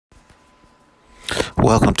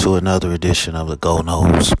Welcome to another edition of the Go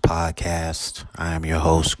Noles podcast. I am your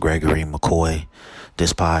host, Gregory McCoy.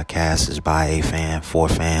 This podcast is by a fan for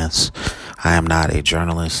fans. I am not a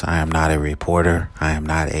journalist. I am not a reporter. I am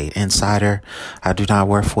not an insider. I do not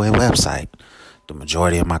work for a website. The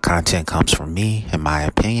majority of my content comes from me, in my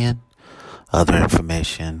opinion. Other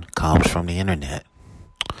information comes from the internet.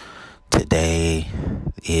 Today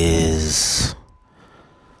is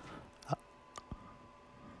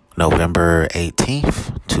November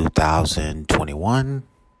 18th, 2021.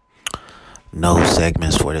 No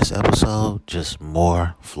segments for this episode, just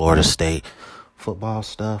more Florida State football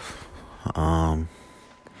stuff.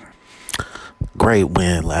 Great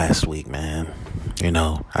win last week, man.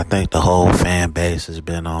 I think the whole fan base has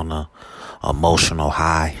been on a emotional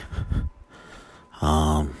high.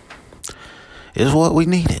 It's what we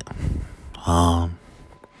needed.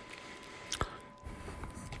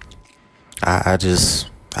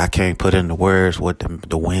 I can't put into words what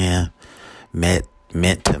the win meant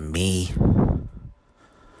to me,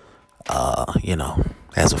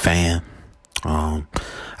 as a fan.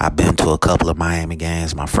 I've been to a couple of Miami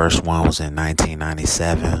games. My first one was in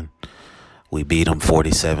 1997. We beat them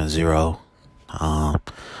 47-0.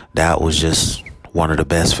 That was just one of the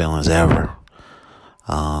best feelings ever.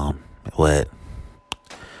 But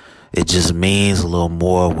it just means a little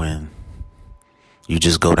more when you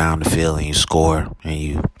just go down the field and you score and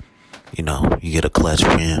you get a clutch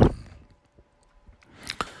win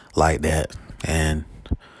like that. And,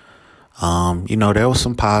 there was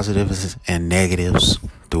some positives and negatives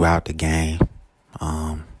throughout the game.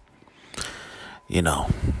 I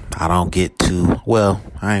don't get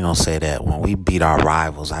I ain't gonna say that. When we beat our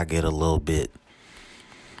rivals, I get a little bit,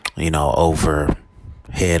 over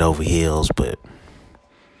head over heels, but,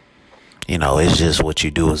 it's just what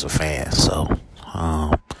you do as a fan. So,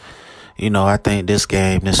 I think this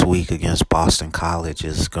game this week against Boston College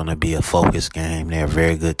is going to be a focus game. They're a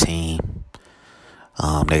very good team.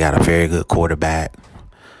 They got a very good quarterback.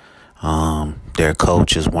 Their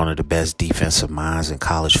coach is one of the best defensive minds in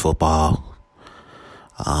college football.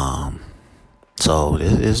 So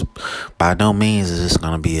it is by no means is this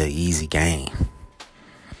going to be an easy game.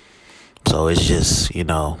 So it's just,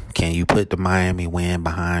 can you put the Miami win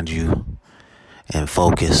behind you and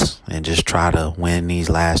focus and just try to win these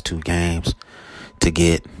last two games to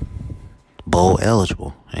get bowl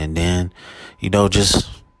eligible? And then, just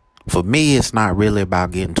for me, it's not really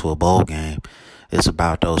about getting to a bowl game. It's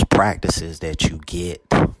about those practices that you get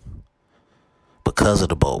because of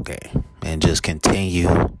the bowl game and just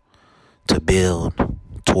continue to build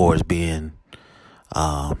towards being,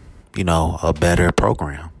 a better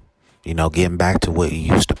program, getting back to what it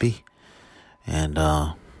used to be. And,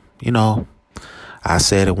 I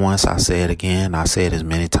said it once, I say it again, I say it as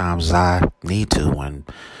many times as I need to. When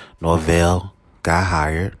Norvell got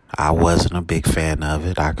hired, I wasn't a big fan of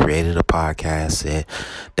it. I created a podcast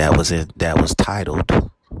that was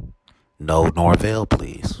titled "No Norvell,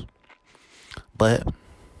 Please." But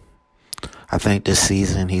I think this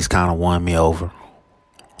season he's kind of won me over.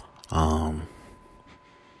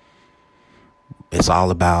 It's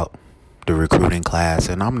all about the recruiting class,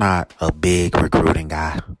 and I'm not a big recruiting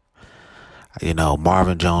guy.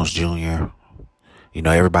 Marvin Jones Jr.,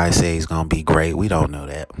 everybody say he's going to be great. We don't know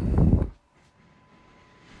that.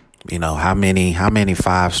 How many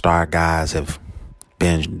 5-star guys have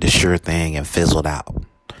been the sure thing and fizzled out?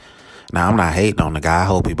 Now, I'm not hating on the guy. I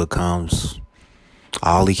hope he becomes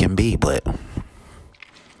all he can be, but,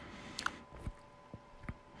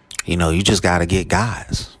 you just got to get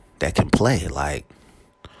guys that can play. Like,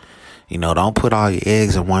 don't put all your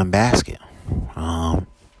eggs in one basket.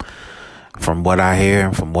 From what I hear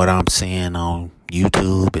and from what I'm seeing on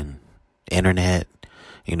YouTube and internet,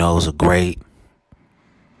 it was a great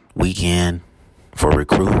weekend for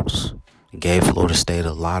recruits. It gave Florida State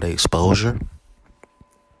a lot of exposure.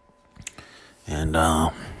 And,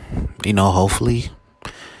 hopefully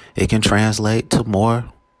it can translate to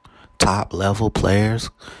more top level players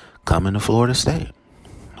coming to Florida State.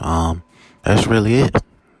 That's really it.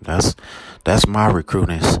 That's my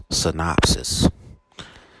recruiting synopsis.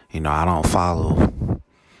 I don't follow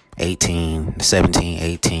 17,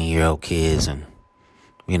 18-year-old kids, and,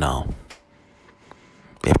 if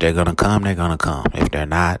they're going to come, they're going to come. If they're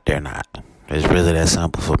not, they're not. It's really that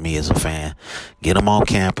simple for me as a fan. Get them on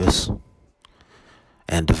campus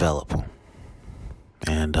and develop them.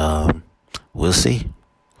 And we'll see.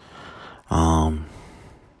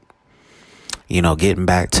 Getting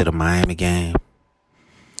back to the Miami game,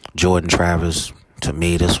 Jordan Travis, to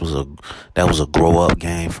me, that was a grow-up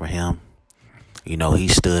game for him. He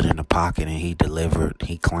stood in the pocket and he delivered.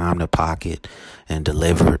 He climbed the pocket and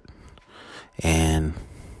delivered. And,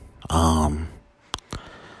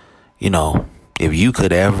 if you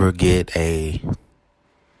could ever get a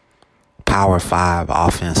Power 5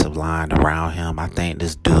 offensive line around him, I think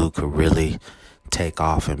this dude could really take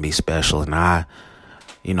off and be special. And I'm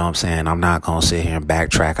not going to sit here and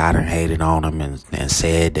backtrack. I done hated on him and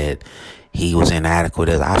said that he was inadequate.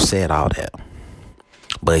 I've said all that.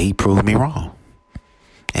 But he proved me wrong.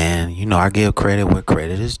 And, I give credit where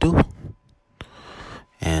credit is due.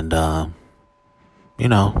 And,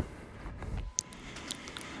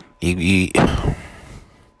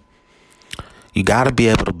 you got to be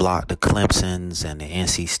able to block the Clemsons and the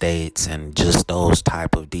NC States and just those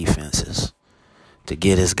type of defenses to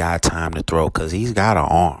get this guy time to throw, because he's got an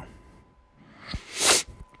arm.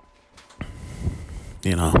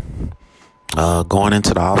 Going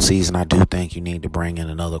into the offseason, I do think you need to bring in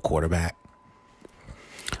another quarterback.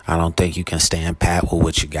 I don't think you can stand pat with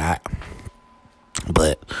what you got.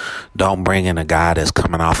 But don't bring in a guy that's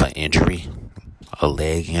coming off an injury, a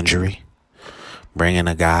leg injury. Bring in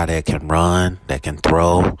a guy that can run, that can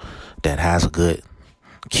throw, that has a good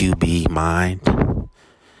QB mind,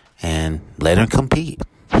 and let him compete.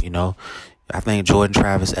 I think Jordan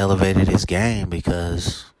Travis elevated his game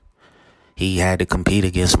because he had to compete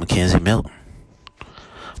against Mackenzie Milton.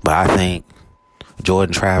 But I think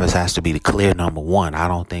Jordan Travis has to be the clear number one. I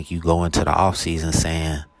don't think you go into the offseason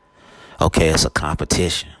saying, okay, it's a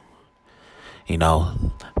competition.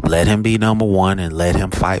 Let him be number one and let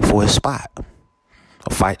him fight for his spot.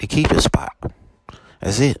 Or fight to keep his spot.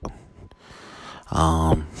 That's it.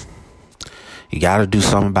 You got to do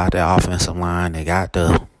something about that offensive line. They got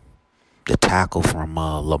the tackle from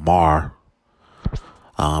Lamar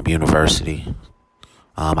University.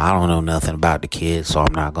 I don't know nothing about the kid, so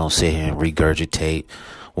I'm not going to sit here and regurgitate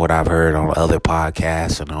what I've heard on other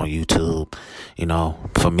podcasts and on YouTube.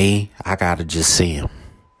 For me, I got to just see him.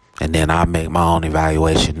 And then I'll make my own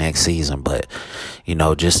evaluation next season. But,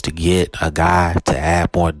 just to get a guy to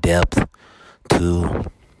add more depth to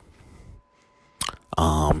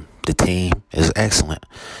the team is excellent.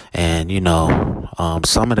 And,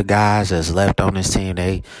 some of the guys that's left on this team,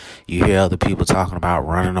 you hear other people talking about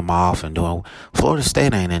running them off and doing. Florida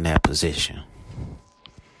State ain't in that position.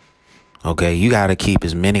 Okay, you got to keep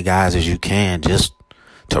as many guys as you can just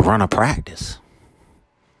to run a practice.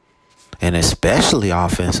 And especially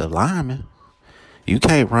offensive linemen. You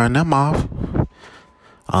can't run them off.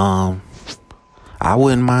 I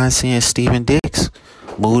wouldn't mind seeing Steven Dix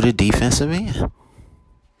move to defensive end.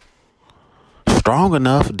 Strong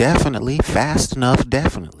enough, definitely. Fast enough,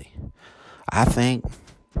 definitely. I think,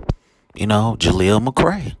 Jaleel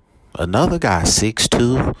McRae, another guy,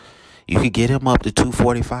 6'2". You could get him up to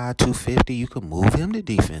 245, 250. You could move him to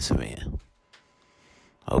defensive end.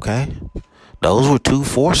 Okay? Those were 2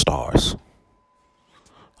 4-stars.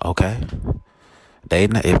 Okay?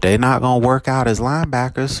 If they're not going to work out as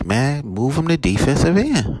linebackers, man, move them to defensive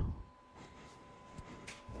end.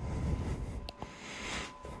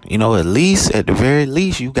 At the very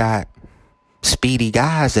least, you got speedy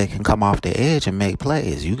guys that can come off the edge and make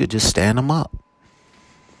plays. You could just stand them up.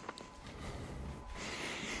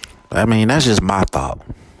 I mean, that's just my thought.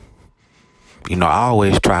 I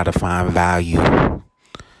always try to find value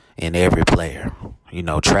in every player.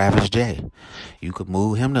 Travis J. You could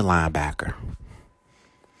move him to linebacker.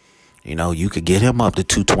 You could get him up to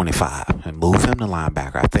 225 and move him to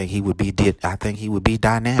linebacker. I think he would be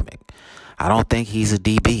dynamic. I don't think he's a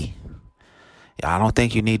DB. I don't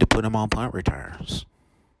think you need to put him on punt returns.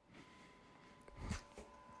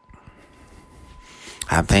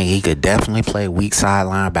 I think he could definitely play weak side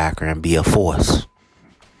linebacker and be a force.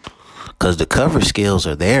 Because the coverage skills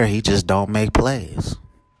are there. He just don't make plays.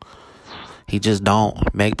 He just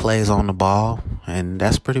don't make plays on the ball. And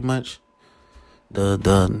that's pretty much what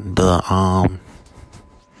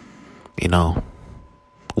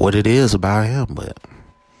it is about him. But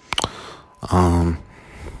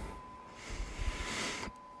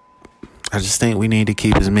I just think we need to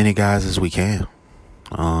keep as many guys as we can.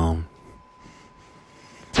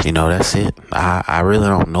 That's it. I really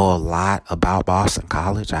don't know a lot about Boston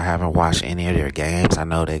College. I haven't watched any of their games. I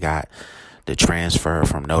know they got the transfer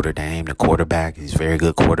from Notre Dame, the quarterback. He's a very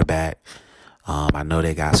good quarterback. I know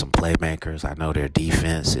they got some playmakers. I know their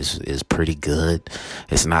defense is pretty good.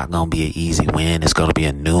 It's not going to be an easy win. It's going to be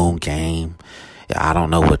a noon game. I don't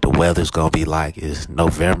know what the weather's going to be like. It's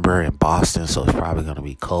November in Boston, so it's probably going to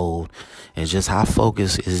be cold. And just how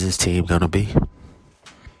focused is this team going to be?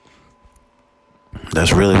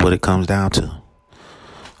 That's really what it comes down to.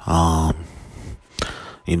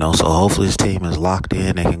 So hopefully this team is locked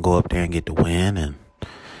in. They can go up there and get the win, and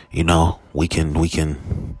we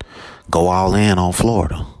can go all in on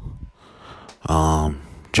Florida.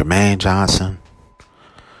 Jermaine Johnson,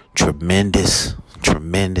 tremendous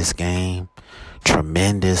game,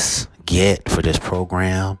 tremendous get for this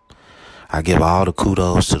program. I give all the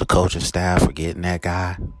kudos to the coaching staff for getting that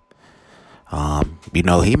guy.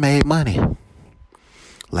 He made money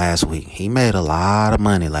last week. He made a lot of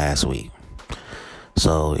money last week.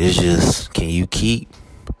 So it's just, can you keep,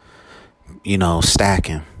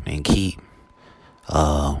 stacking and keep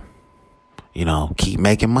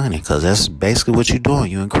making money? Because that's basically what you're doing.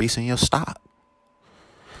 You're increasing your stock.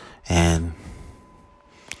 And,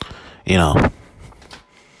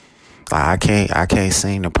 I can't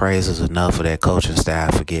sing the praises enough of that coaching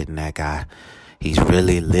staff for getting that guy. He's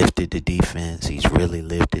really lifted the defense. He's really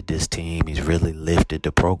lifted this team. He's really lifted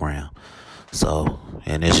the program. So,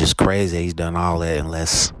 and it's just crazy he's done all that in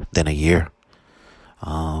less than a year.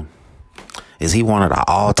 Is he one of the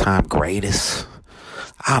all-time greatest?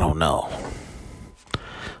 I don't know.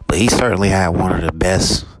 But he certainly had one of the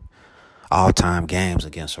best all-time games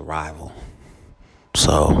against a rival.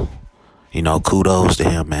 So, kudos to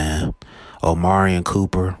him, man. Omarion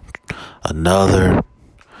Cooper, another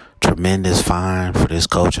tremendous find for this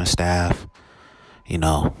coaching staff. He's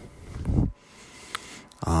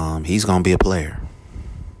going to be a player.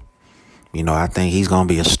 I think he's going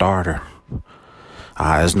to be a starter.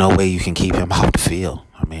 There's no way you can keep him off the field.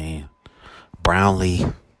 I mean, Brownlee,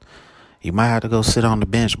 you might have to go sit on the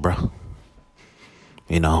bench, bro.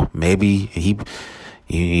 Maybe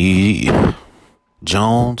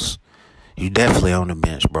Jones, you definitely on the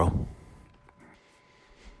bench, bro.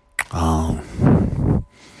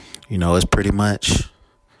 It's pretty much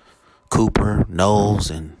Cooper,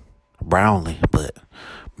 Knowles, and Brownlee, but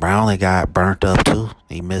Brownlee got burnt up too.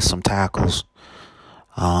 He missed some tackles.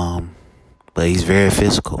 But he's very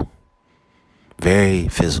physical. Very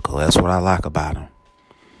physical. That's what I like about him.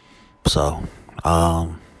 So,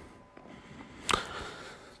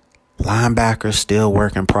 linebacker still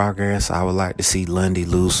work in progress. I would like to see Lundy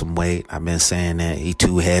lose some weight. I've been saying that he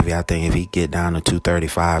too heavy. I think if he get down to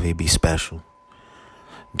 235, he'd be special.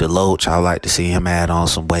 Deloach, I would like to see him add on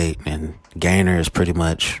some weight. And Gainer is pretty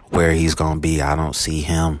much where he's going to be. I don't see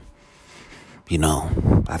him,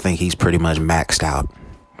 I think he's pretty much maxed out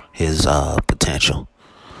his potential.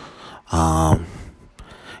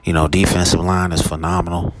 Defensive line is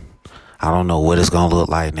phenomenal. I don't know what it's going to look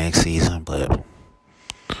like next season, but,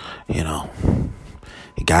 you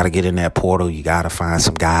got to get in that portal. You got to find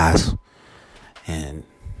some guys and,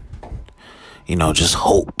 just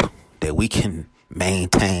hope that we can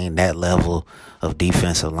maintain that level of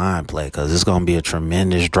defensive line play, because it's going to be a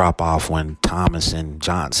tremendous drop-off when Thomas and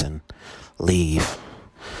Johnson leave.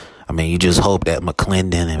 I mean, you just hope that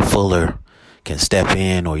McClendon and Fuller can step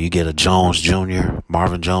in, or you get a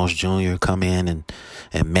Marvin Jones Jr. come in and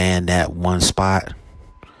man that one spot,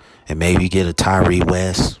 and maybe you get a Tyree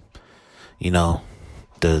West,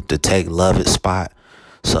 to take Lovett's spot.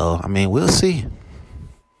 So, I mean, we'll see.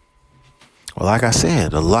 Well, like I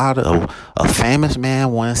said, a famous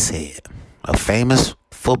man once said, a famous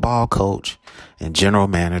football coach and general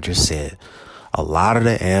manager said, a lot of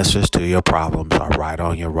the answers to your problems are right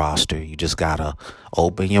on your roster. You just got to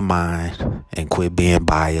open your mind and quit being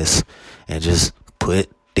biased and just put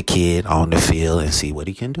the kid on the field and see what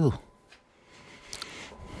he can do.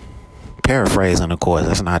 Paraphrasing, of course,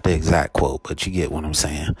 that's not the exact quote, but you get what I'm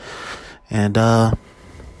saying. And I'm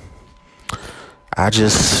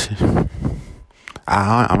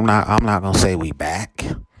not gonna say we back,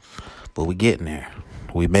 but we getting there.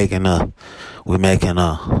 We making a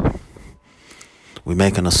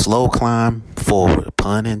slow climb forward,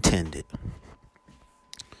 pun intended.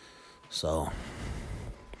 So,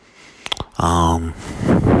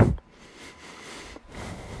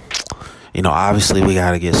 obviously we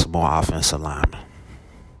got to get some more offensive linemen.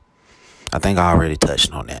 I think I already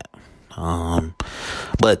touched on that.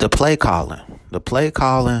 But the play calling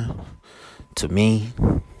to me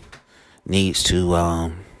needs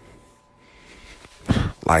to,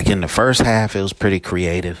 like in the first half, it was pretty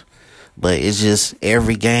creative, but it's just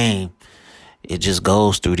every game, it just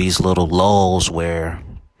goes through these little lulls where,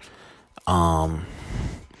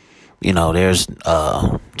 there's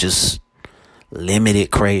just limited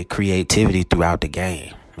creativity throughout the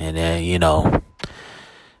game. And then,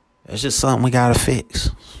 it's just something we got to fix.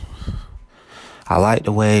 I like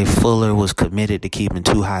the way Fuller was committed to keeping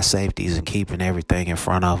two high safeties and keeping everything in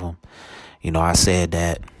front of him. I said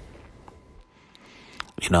that,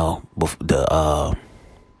 in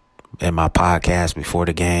my podcast before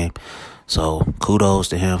the game. So kudos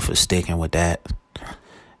to him for sticking with that.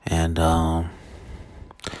 And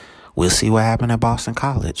we'll see what happened at Boston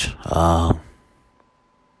College.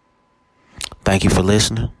 Thank you for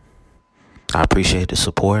listening. I appreciate the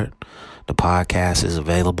support. The podcast is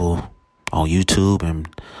available on YouTube and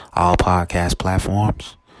all podcast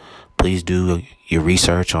platforms. Please do your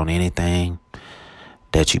research on anything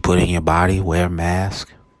that you put in your body. Wear a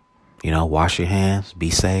mask. Wash your hands. Be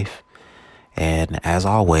safe. And as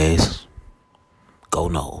always, go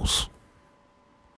Noles.